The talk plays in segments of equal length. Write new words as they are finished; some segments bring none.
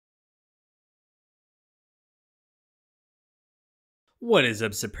What is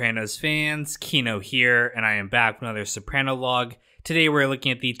up, Sopranos fans? Kino here, and I am back with another Soprano log. Today we're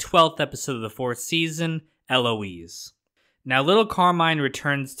looking at the 12th episode of the 4th season, Eloise. Now, little Carmine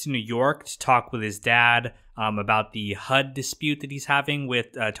returns to New York to talk with his dad about the HUD dispute that he's having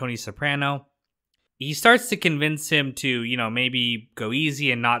with Tony Soprano. He starts to convince him to, maybe go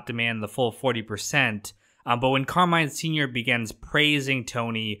easy and not demand the full 40%. But when Carmine Sr. begins praising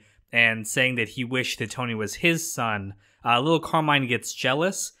Tony and saying that he wished that Tony was his son, little Carmine gets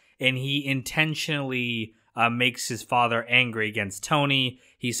jealous, and he intentionally makes his father angry against Tony.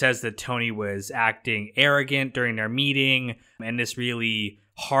 He says that Tony was acting arrogant during their meeting, and this really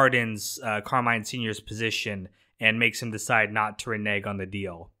hardens Carmine Sr.'s position and makes him decide not to renege on the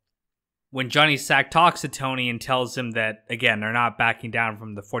deal. When Johnny Sack talks to Tony and tells him that, again, they're not backing down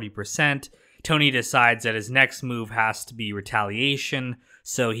from the 40%, Tony decides that his next move has to be retaliation,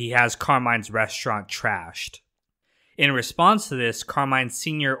 so he has Carmine's restaurant trashed. In response to this, Carmine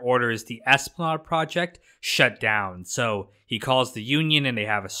Sr. orders the Esplanade project shut down. So he calls the union and they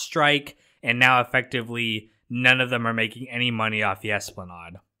have a strike, and now effectively none of them are making any money off the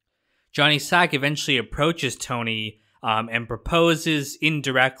Esplanade. Johnny Sack eventually approaches Tony and proposes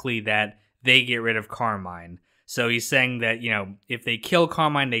indirectly that they get rid of Carmine. So he's saying that, if they kill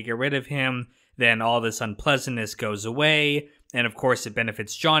Carmine, they get rid of him, then all this unpleasantness goes away. And of course, it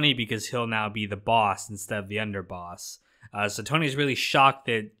benefits Johnny because he'll now be the boss instead of the underboss. So Tony's really shocked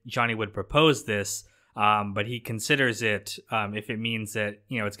that Johnny would propose this, but he considers it if it means that,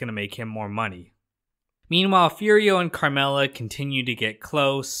 it's going to make him more money. Meanwhile, Furio and Carmela continue to get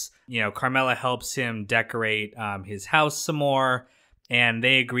close. Carmela helps him decorate his house some more, and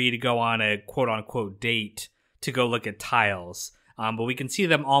they agree to go on a quote-unquote date to go look at tiles. But we can see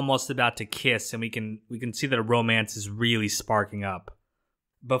them almost about to kiss, and we can see that a romance is really sparking up.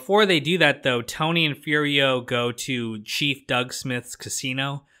 Before they do that, though, Tony and Furio go to Chief Doug Smith's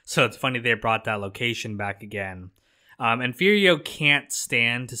casino, so it's funny they brought that location back again. And Furio can't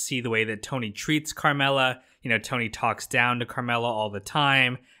stand to see the way that Tony treats Carmela. Tony talks down to Carmela all the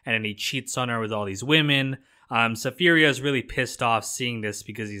time, and then he cheats on her with all these women. So Furio's really pissed off seeing this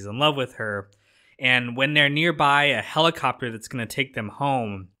because he's in love with her. And when they're nearby a helicopter that's going to take them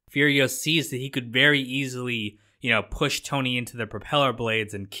home, Furio sees that he could very easily, push Tony into the propeller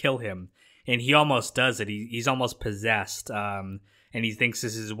blades and kill him. And he almost does it. He's almost possessed. And he thinks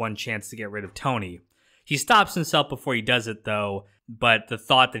this is his one chance to get rid of Tony. He stops himself before he does it, though. But the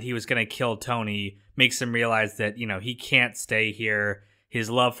thought that he was going to kill Tony makes him realize that, he can't stay here. His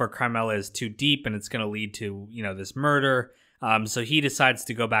love for Carmela is too deep, and it's going to lead to, this murder. So he decides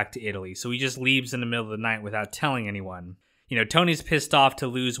to go back to Italy. So he just leaves in the middle of the night without telling anyone. Tony's pissed off to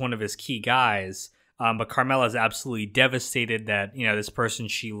lose one of his key guys, but Carmela's absolutely devastated that, this person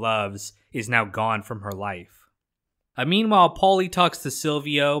she loves is now gone from her life. Meanwhile, Paulie talks to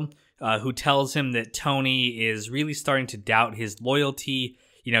Silvio, who tells him that Tony is really starting to doubt his loyalty.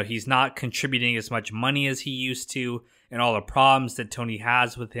 He's not contributing as much money as he used to, and all the problems that Tony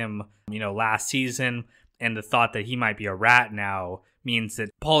has with him, last season. And the thought that he might be a rat now means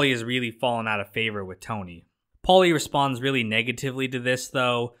that Paulie has really fallen out of favor with Tony. Paulie responds really negatively to this,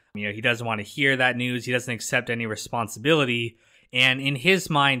 though. He doesn't want to hear that news. He doesn't accept any responsibility. And in his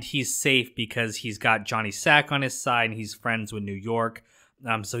mind, he's safe because he's got Johnny Sack on his side and he's friends with New York.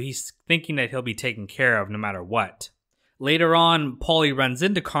 So he's thinking that he'll be taken care of no matter what. Later on, Paulie runs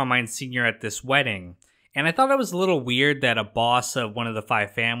into Carmine Sr. at this wedding. And I thought it was a little weird that a boss of one of the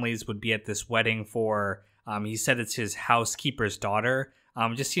 5 families would be at this wedding for... he said it's his housekeeper's daughter.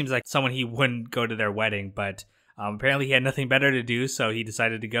 It just seems like someone he wouldn't go to their wedding, but apparently he had nothing better to do, so he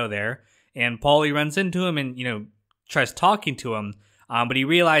decided to go there. And Paulie runs into him and, tries talking to him, but he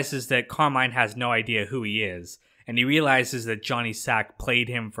realizes that Carmine has no idea who he is. And he realizes that Johnny Sack played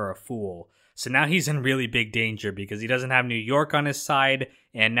him for a fool. So now he's in really big danger because he doesn't have New York on his side,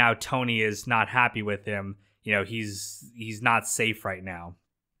 and now Tony is not happy with him. He's not safe right now.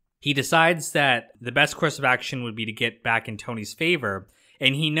 He decides that the best course of action would be to get back in Tony's favor,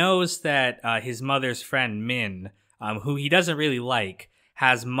 and he knows that his mother's friend, Min, who he doesn't really like,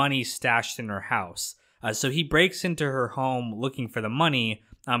 has money stashed in her house. So he breaks into her home looking for the money,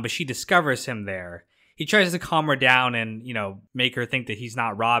 but she discovers him there. He tries to calm her down and, make her think that he's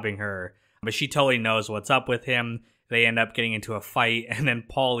not robbing her, but she totally knows what's up with him. They end up getting into a fight, and then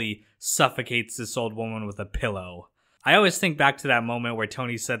Paulie suffocates this old woman with a pillow. I always think back to that moment where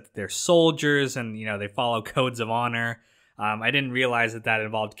Tony said that they're soldiers and, they follow codes of honor. I didn't realize that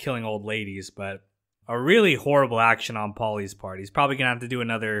involved killing old ladies, but a really horrible action on Paulie's part. He's probably going to have to do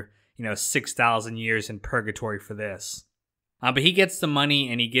another, 6,000 years in purgatory for this. But he gets the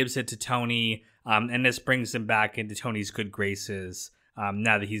money and he gives it to Tony, and this brings him back into Tony's good graces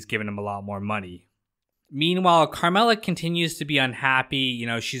now that he's given him a lot more money. Meanwhile, Carmela continues to be unhappy. You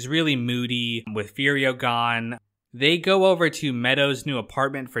know, she's really moody with Furio gone. They go over to Meadows' new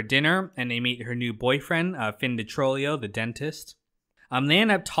apartment for dinner, and they meet her new boyfriend, Finn DiTrolio, the dentist. They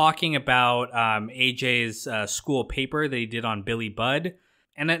end up talking about AJ's school paper that he did on Billy Budd.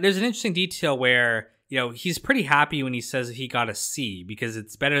 And there's an interesting detail where, you know, he's pretty happy when he says he got a C because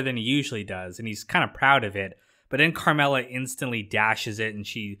it's better than he usually does, and he's kind of proud of it. But then Carmela instantly dashes it, and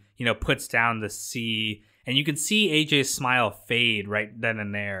she, you know, puts down the C, and you can see AJ's smile fade right then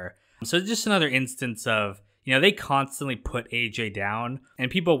and there. So it's just another instance of, you know, they constantly put AJ down, and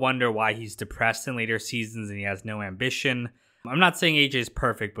people wonder why he's depressed in later seasons and he has no ambition. I'm not saying AJ's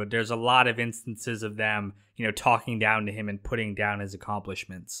perfect, but there's a lot of instances of them, you know, talking down to him and putting down his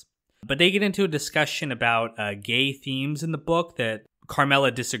accomplishments. But they get into a discussion about gay themes in the book that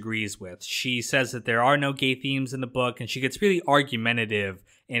Carmela disagrees with. She says that there are no gay themes in the book, and she gets really argumentative,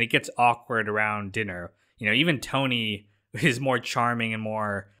 and it gets awkward around dinner. You know, even Tony is more charming and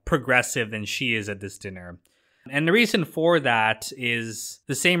more progressive than she is at this dinner. And the reason for that is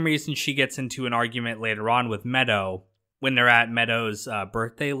the same reason she gets into an argument later on with Meadow when they're at Meadow's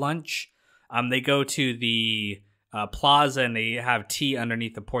birthday lunch. They go to the plaza and they have tea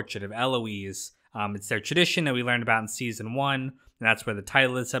underneath the portrait of Eloise. It's their tradition that we learned about in season 1, and that's where the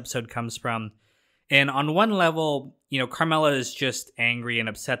title of this episode comes from. And on one level, you know, Carmela is just angry and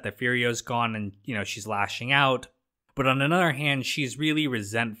upset that Furio's gone, and, you know, she's lashing out. But on another hand, she's really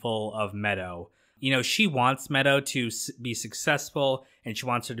resentful of Meadow. You know, she wants Meadow to be successful, and she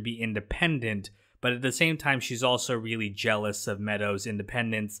wants her to be independent. But at the same time, she's also really jealous of Meadow's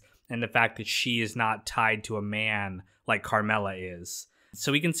independence and the fact that she is not tied to a man like Carmela is.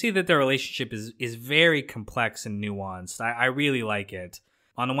 So we can see that their relationship is very complex and nuanced. I really like it.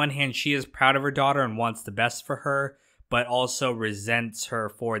 On the one hand, she is proud of her daughter and wants the best for her, but also resents her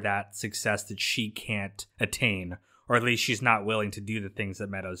for that success that she can't attain, or at least she's not willing to do the things that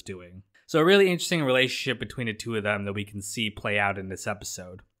Meadow's doing. So a really interesting relationship between the two of them that we can see play out in this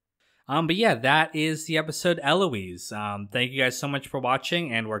episode. But yeah, that is the episode Eloise. Thank you guys so much for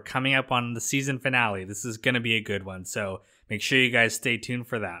watching, and we're coming up on the season finale. This is going to be a good one, so make sure you guys stay tuned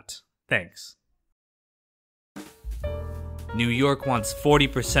for that. Thanks. New York wants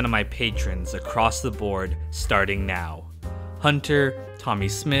 40% of my patrons across the board starting now. Hunter, Tommy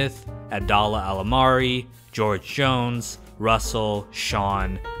Smith, Adala Alamari, George Jones, Russell,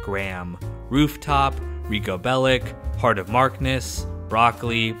 Sean, Graham, Rooftop, Rico Bellic, Heart of Markness,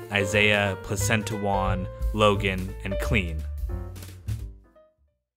 Broccoli, Isaiah, Placenta Juan, Logan, and Clean.